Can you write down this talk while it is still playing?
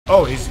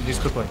Oh, he's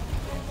crippling.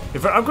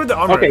 If I upgrade the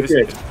armor, Okay,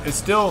 good. It's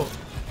still.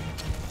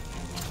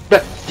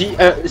 But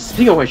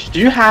speaking of which, do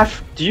you have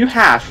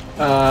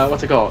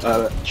what's it called?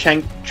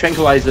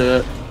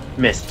 Tranquilizer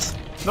mists.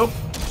 Nope.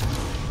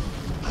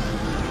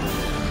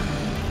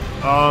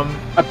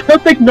 A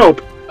perfect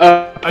nope.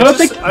 I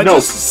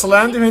just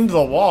slammed him into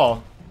the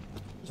wall.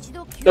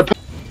 You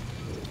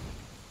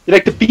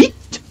like the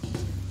beat?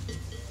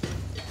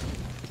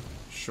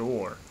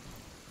 Sure.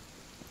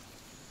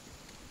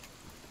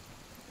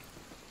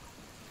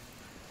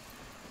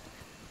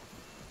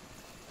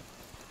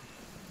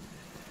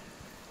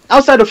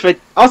 Outside of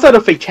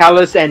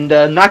Fatalis and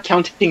not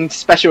counting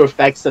special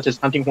effects such as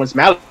Hunting Horn's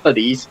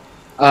melodies,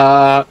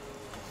 a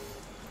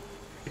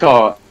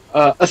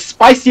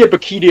spicier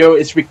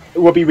Bakidio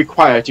will be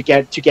required to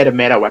get a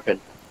meta weapon.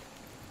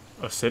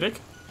 Acidic?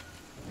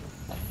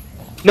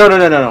 No,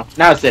 not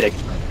acidic.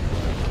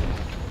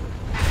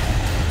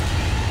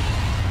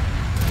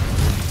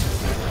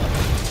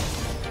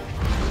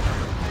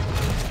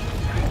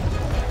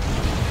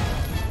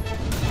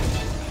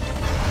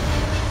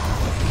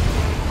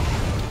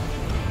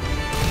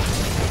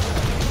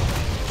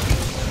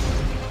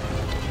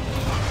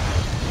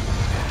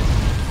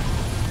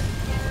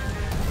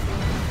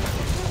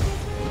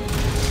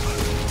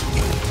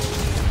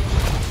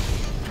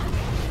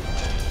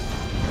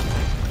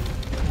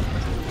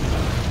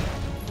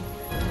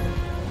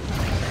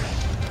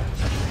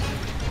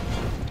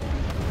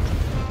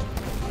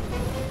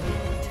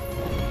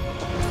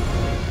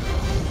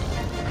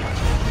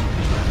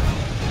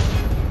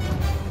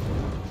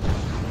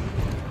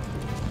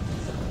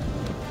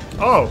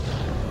 Oh.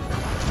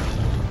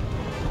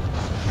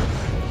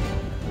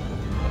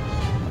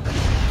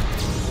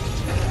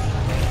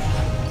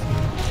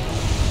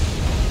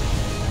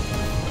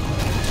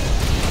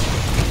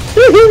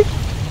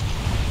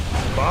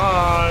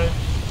 Bye.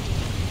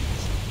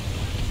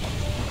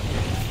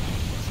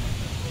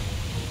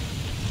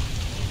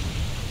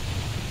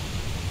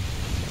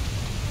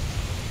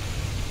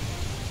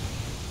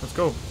 Let's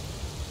go.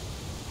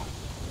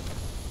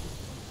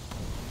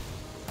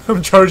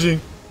 I'm charging.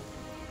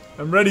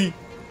 I'm ready.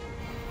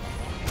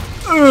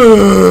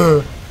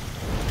 Ugh.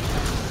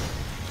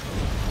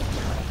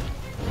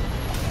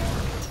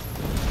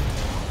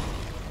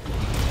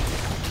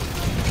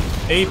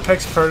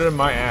 Apex predator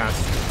my ass.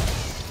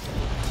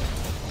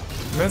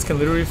 Mans can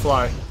literally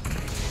fly.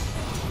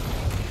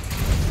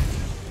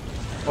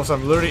 Also,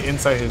 I'm literally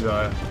inside his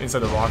inside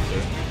the rock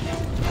here.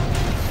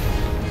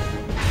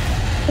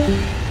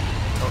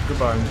 Oh,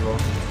 goodbye, Angelo.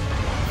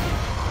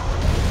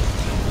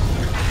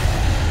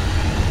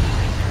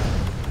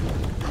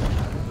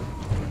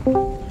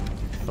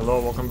 Hello,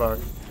 welcome back.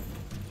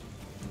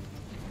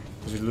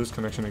 Did you lose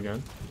connection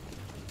again?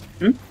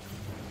 Hmm?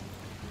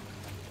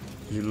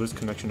 Did you lose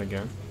connection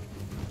again?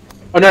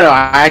 Oh no,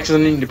 I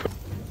accidentally need to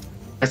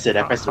press it.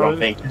 I pressed the wrong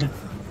thing.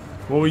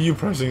 What were you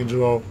pressing,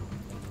 Angelo?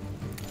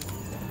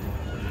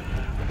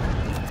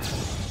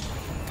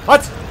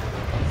 What?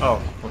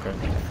 Oh, okay.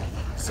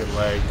 Say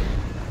leg.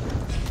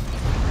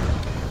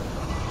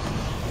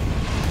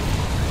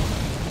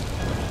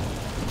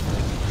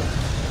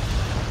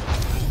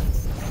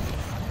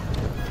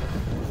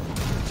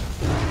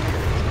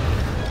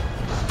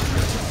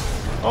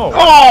 Oh!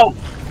 Oh!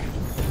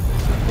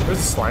 There's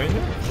a slide in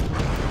there?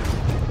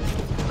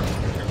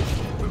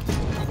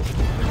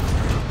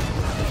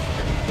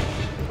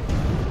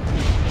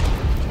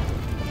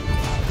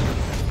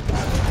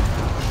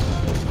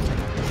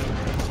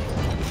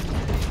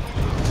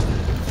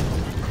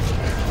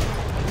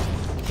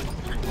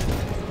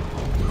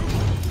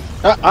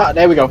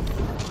 There we go.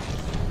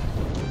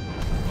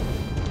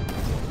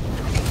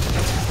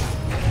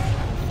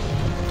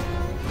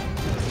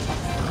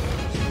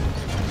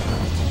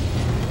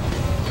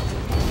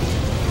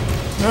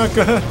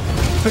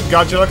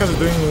 Godzilla is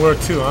doing work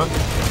too, huh?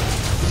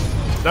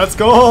 Let's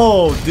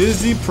go!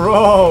 Dizzy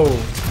Pro!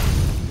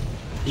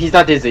 He's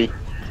not dizzy.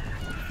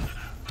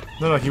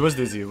 No, he was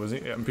dizzy, was he?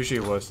 I'm pretty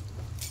sure he was.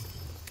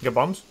 You got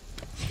bombs?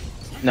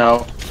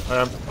 No.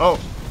 Oh!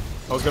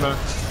 I was gonna...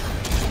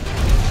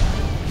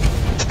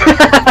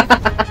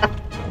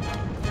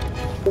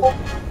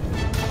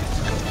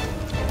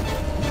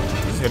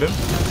 Just hit him.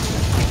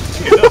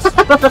 Hit us.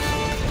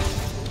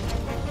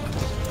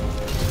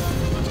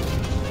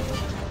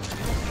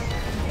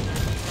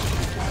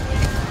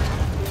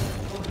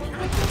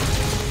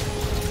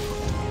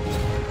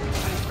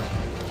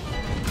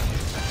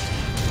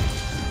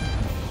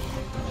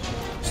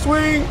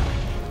 Swing!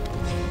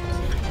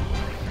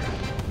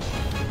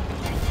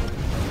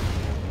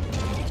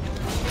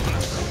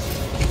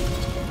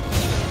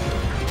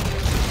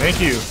 Thank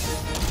you.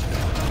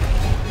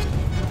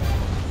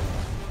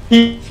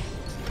 He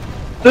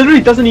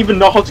literally doesn't even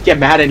know how to get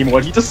mad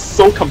anymore. He's just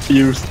so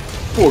confused.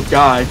 Poor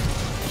guy.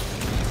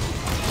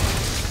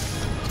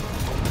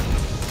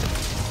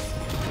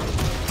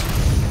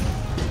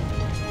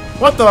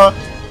 What the?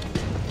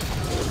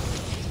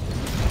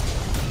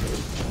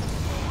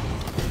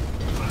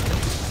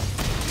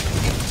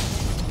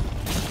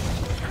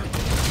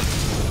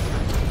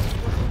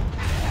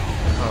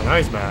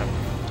 Nice, man.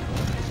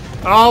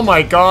 Oh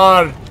my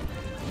god!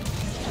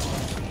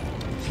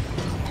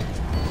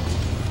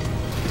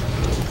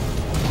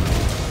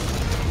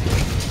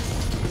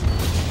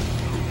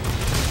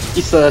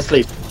 He's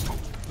asleep.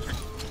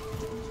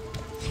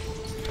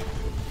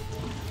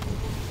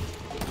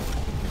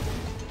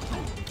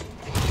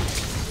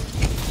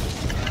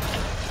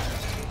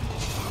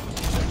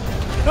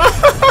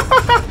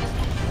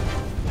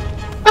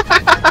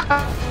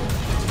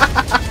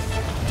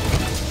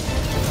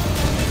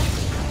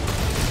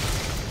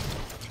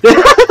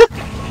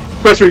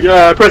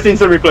 Press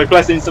instant replay.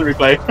 Press instant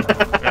replay.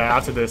 Yeah,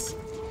 after this.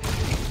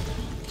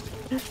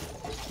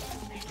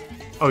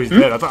 Oh, he's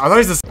dead. I thought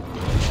he's just.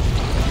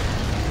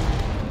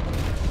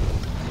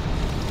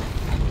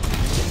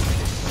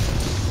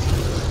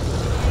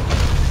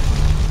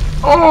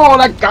 Oh,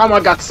 that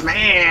Gamma got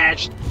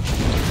smashed.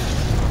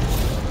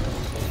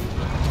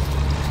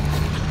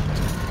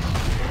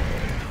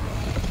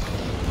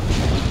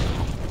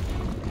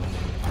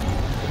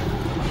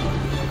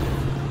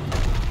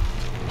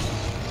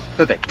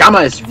 So the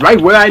Gamma is right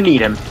where I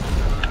need him.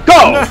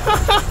 Go!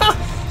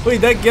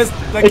 Wait, that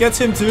gets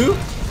him too?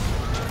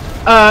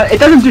 It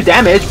doesn't do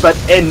damage, but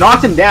it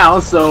knocks him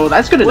down, so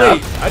that's good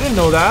enough. Wait, I didn't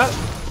know that.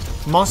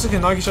 Monster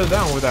can knock each other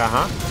down with that,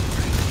 huh?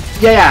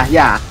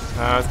 Yeah.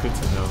 That's good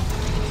to know.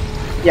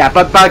 Yeah,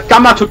 but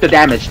Gamma took the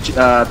damage,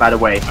 by the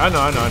way. I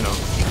know.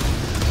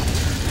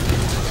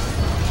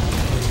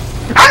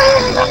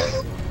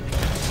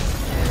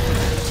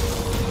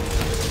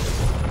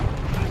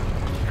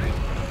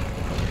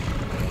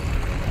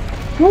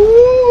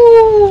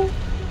 Woo!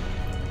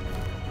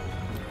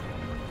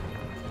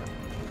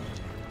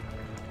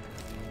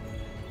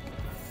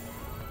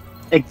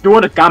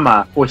 Ignore the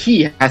Gamma, for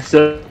he has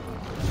served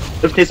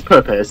his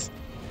purpose.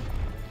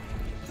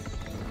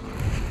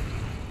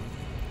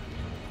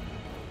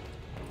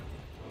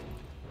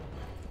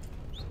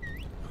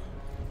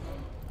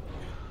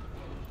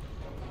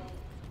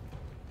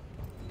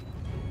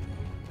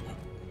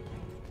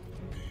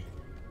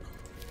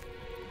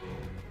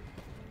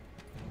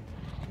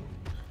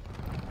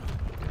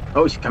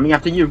 Oh, she's coming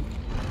after you.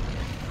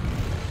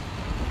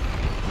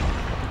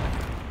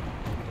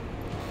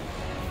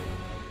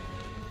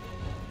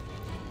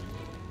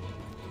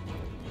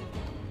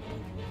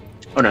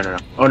 Oh no.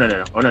 Oh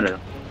no.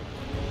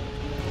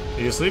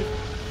 Are you asleep?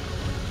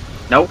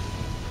 No.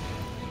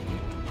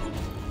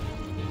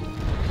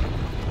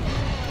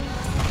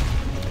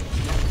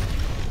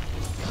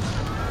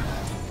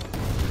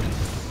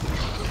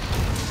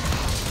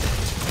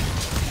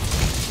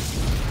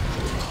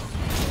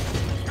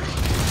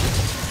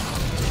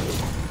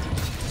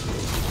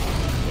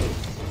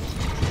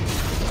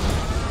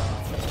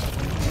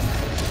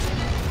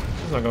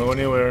 It's not gonna go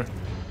anywhere.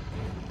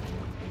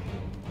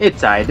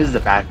 It's alright, this is a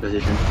bad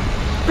position.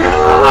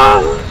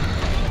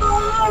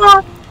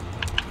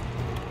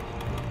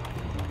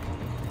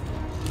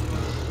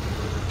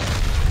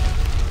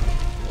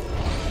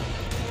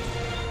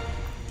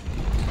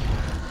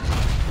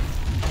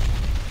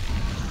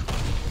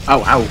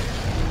 Oh, ow.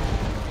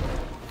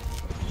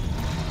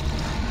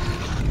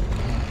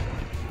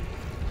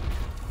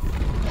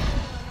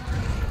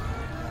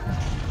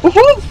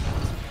 Woohoo!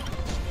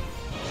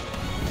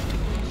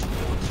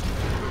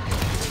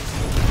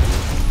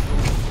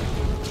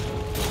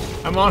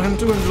 I'm on him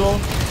too, Angelo.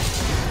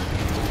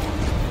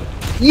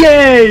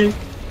 Yay!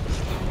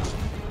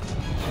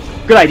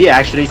 Good idea,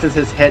 actually, since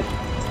his head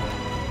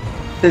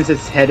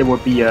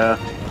would be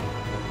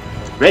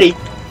ready.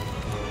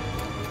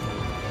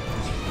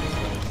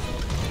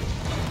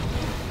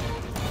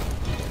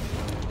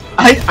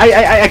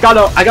 I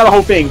got a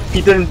whole thing.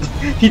 He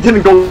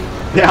didn't go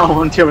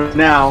down until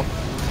now.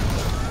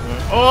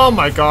 Oh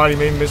my god, he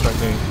made me miss my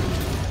thing.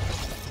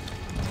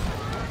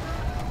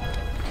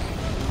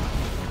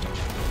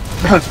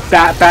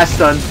 Bad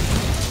stun.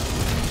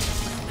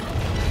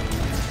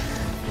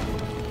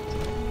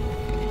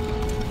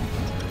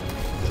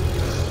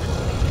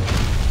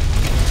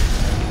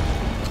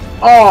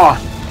 Oh!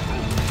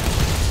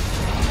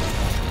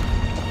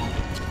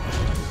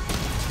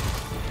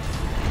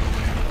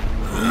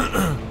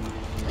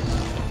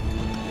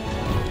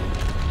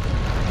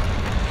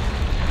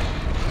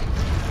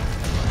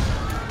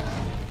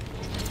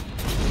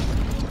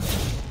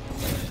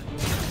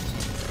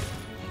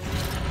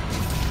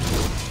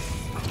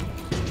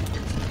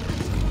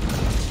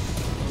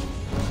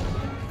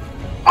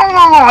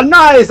 Oh,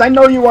 nice! I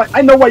know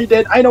what you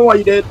did.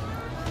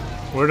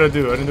 What did I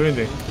do? I didn't do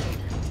anything.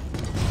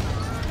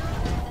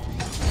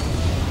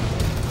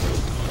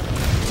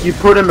 You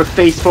put him a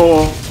face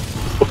full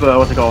of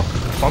what's it called?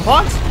 Bomb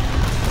pots?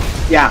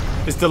 Yeah.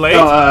 It's delayed?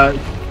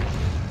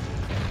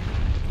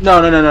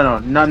 No,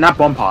 not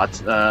bomb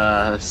pots.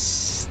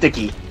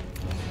 Sticky.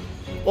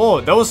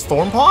 Oh, that was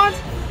storm pod?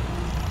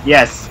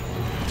 Yes.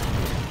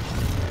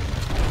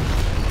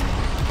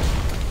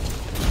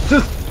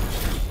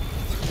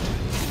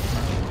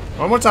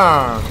 One more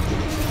time.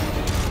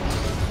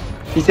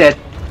 He said.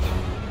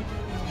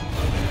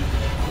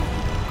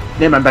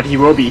 Never mind, but he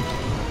will be.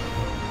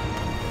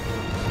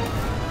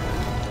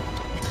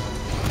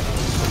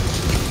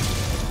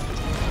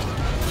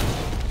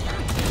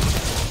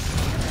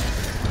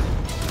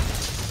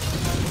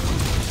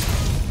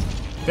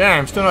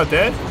 Damn, still not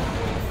dead?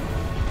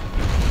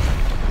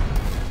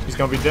 He's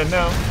gonna be dead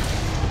now.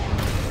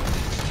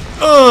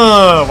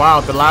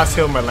 Wow, the last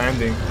hit of my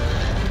landing.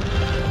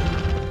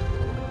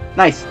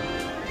 Nice.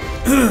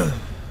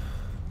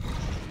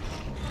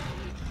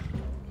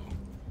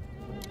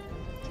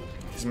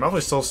 His mouth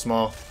is so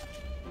small.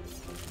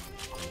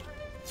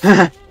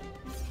 You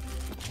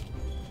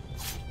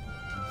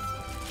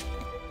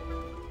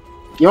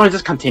want to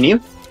just continue?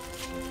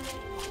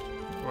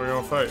 We're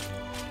gonna fight.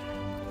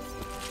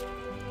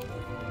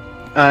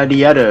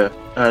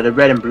 The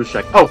red and blue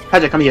strike. Oh,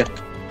 Patrick, come here.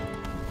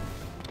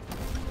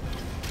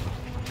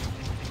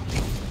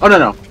 Oh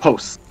no,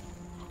 post.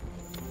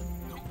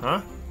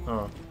 Huh?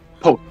 Oh.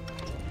 Post.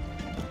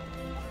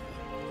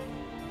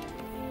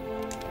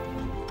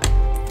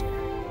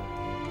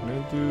 Can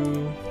I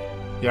do?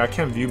 Yeah, I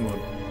can't view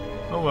mode.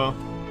 Oh well.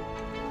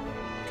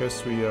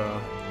 Guess we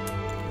Oh,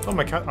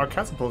 our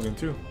cat's opposing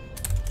too.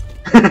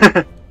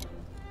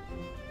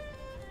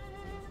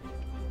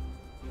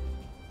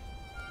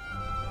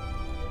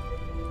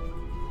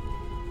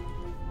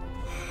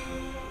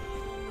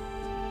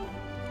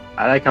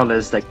 I like how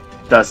there's like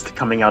dust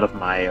coming out of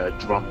my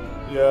drum.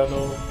 Yeah,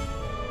 no.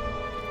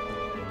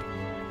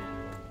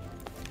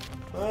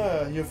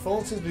 Your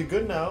phone seems to be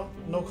good now.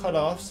 No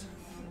cutoffs.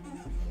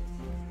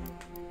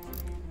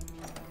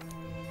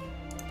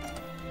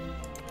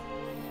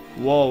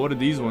 Whoa, what are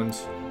these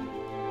ones?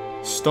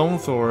 Stone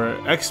Thor,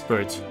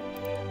 Expert.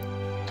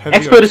 Heavy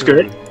Expert is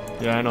good.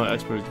 Yeah, I know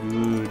Expert is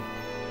good.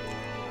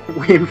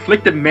 We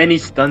inflicted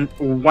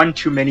one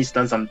too many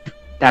stuns on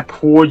that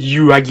poor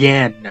you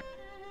again.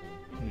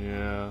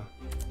 Yeah.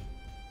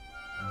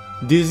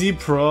 Dizzy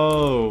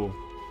Pro.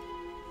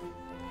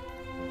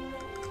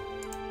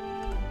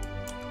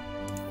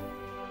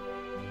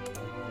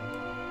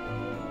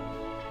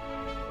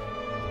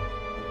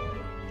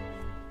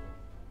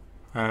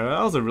 Alright,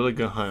 that was a really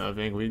good hunt, I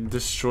think. We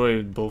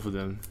destroyed both of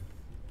them.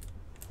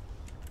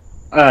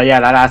 Yeah,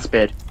 that last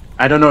bit.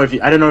 I don't know if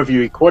you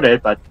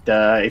recorded, but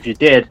if you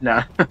did,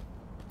 nah.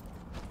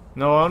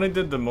 No, I only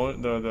did the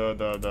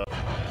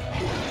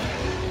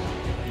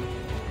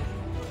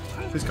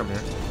Please come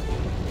here.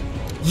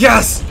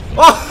 Yes!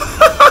 Oh!